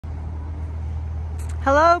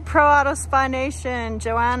Hello, Pro Auto Spa Nation.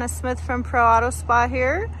 Joanna Smith from Pro Auto Spa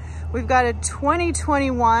here. We've got a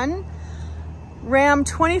 2021 Ram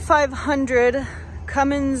 2500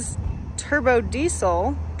 Cummins turbo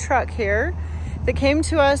diesel truck here that came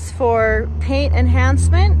to us for paint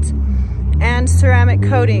enhancement and ceramic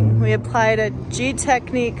coating. We applied a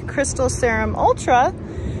Gtechniq Crystal Serum Ultra,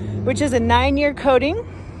 which is a 9-year coating.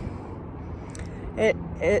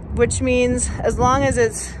 Which means as long as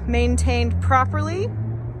it's maintained properly,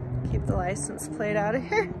 keep the license plate out of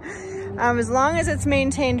here. As long as it's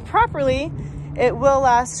maintained properly, it will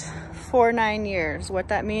last for 9 years. What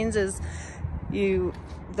that means is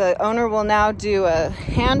the owner will now do a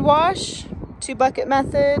hand wash, 2-bucket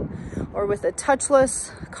method, or with a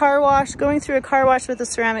touchless car wash. Going through a car wash with a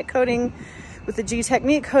ceramic coating, with the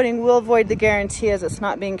Gtechniq coating, will void the guarantee as it's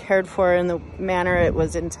not being cared for in the manner it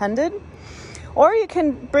was intended. Or you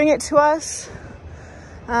can bring it to us,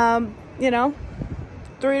 3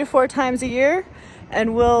 to 4 times a year,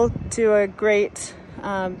 and we'll do a great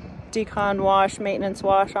decon wash, maintenance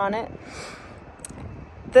wash on it.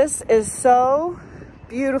 This is so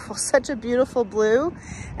beautiful, such a beautiful blue.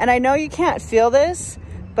 And I know you can't feel this,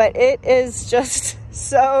 but it is just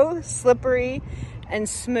so slippery and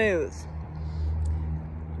smooth.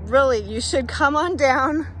 Really, you should come on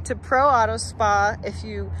down to Pro Auto Spa if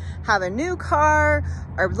you have a new car,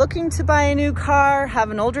 are looking to buy a new car, have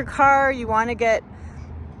an older car, you want to get,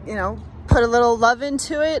 put a little love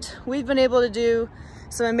into it. We've been able to do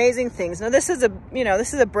some amazing things. Now this is a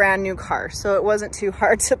brand new car, so it wasn't too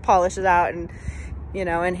hard to polish it out and,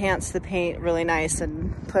 enhance the paint really nice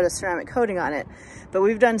and put a ceramic coating on it. But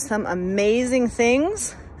we've done some amazing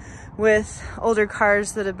things with older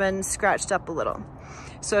cars that have been scratched up a little.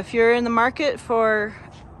 So if you're in the market for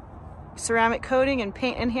ceramic coating and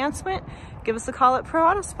paint enhancement, give us a call at Pro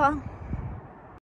Auto Spa.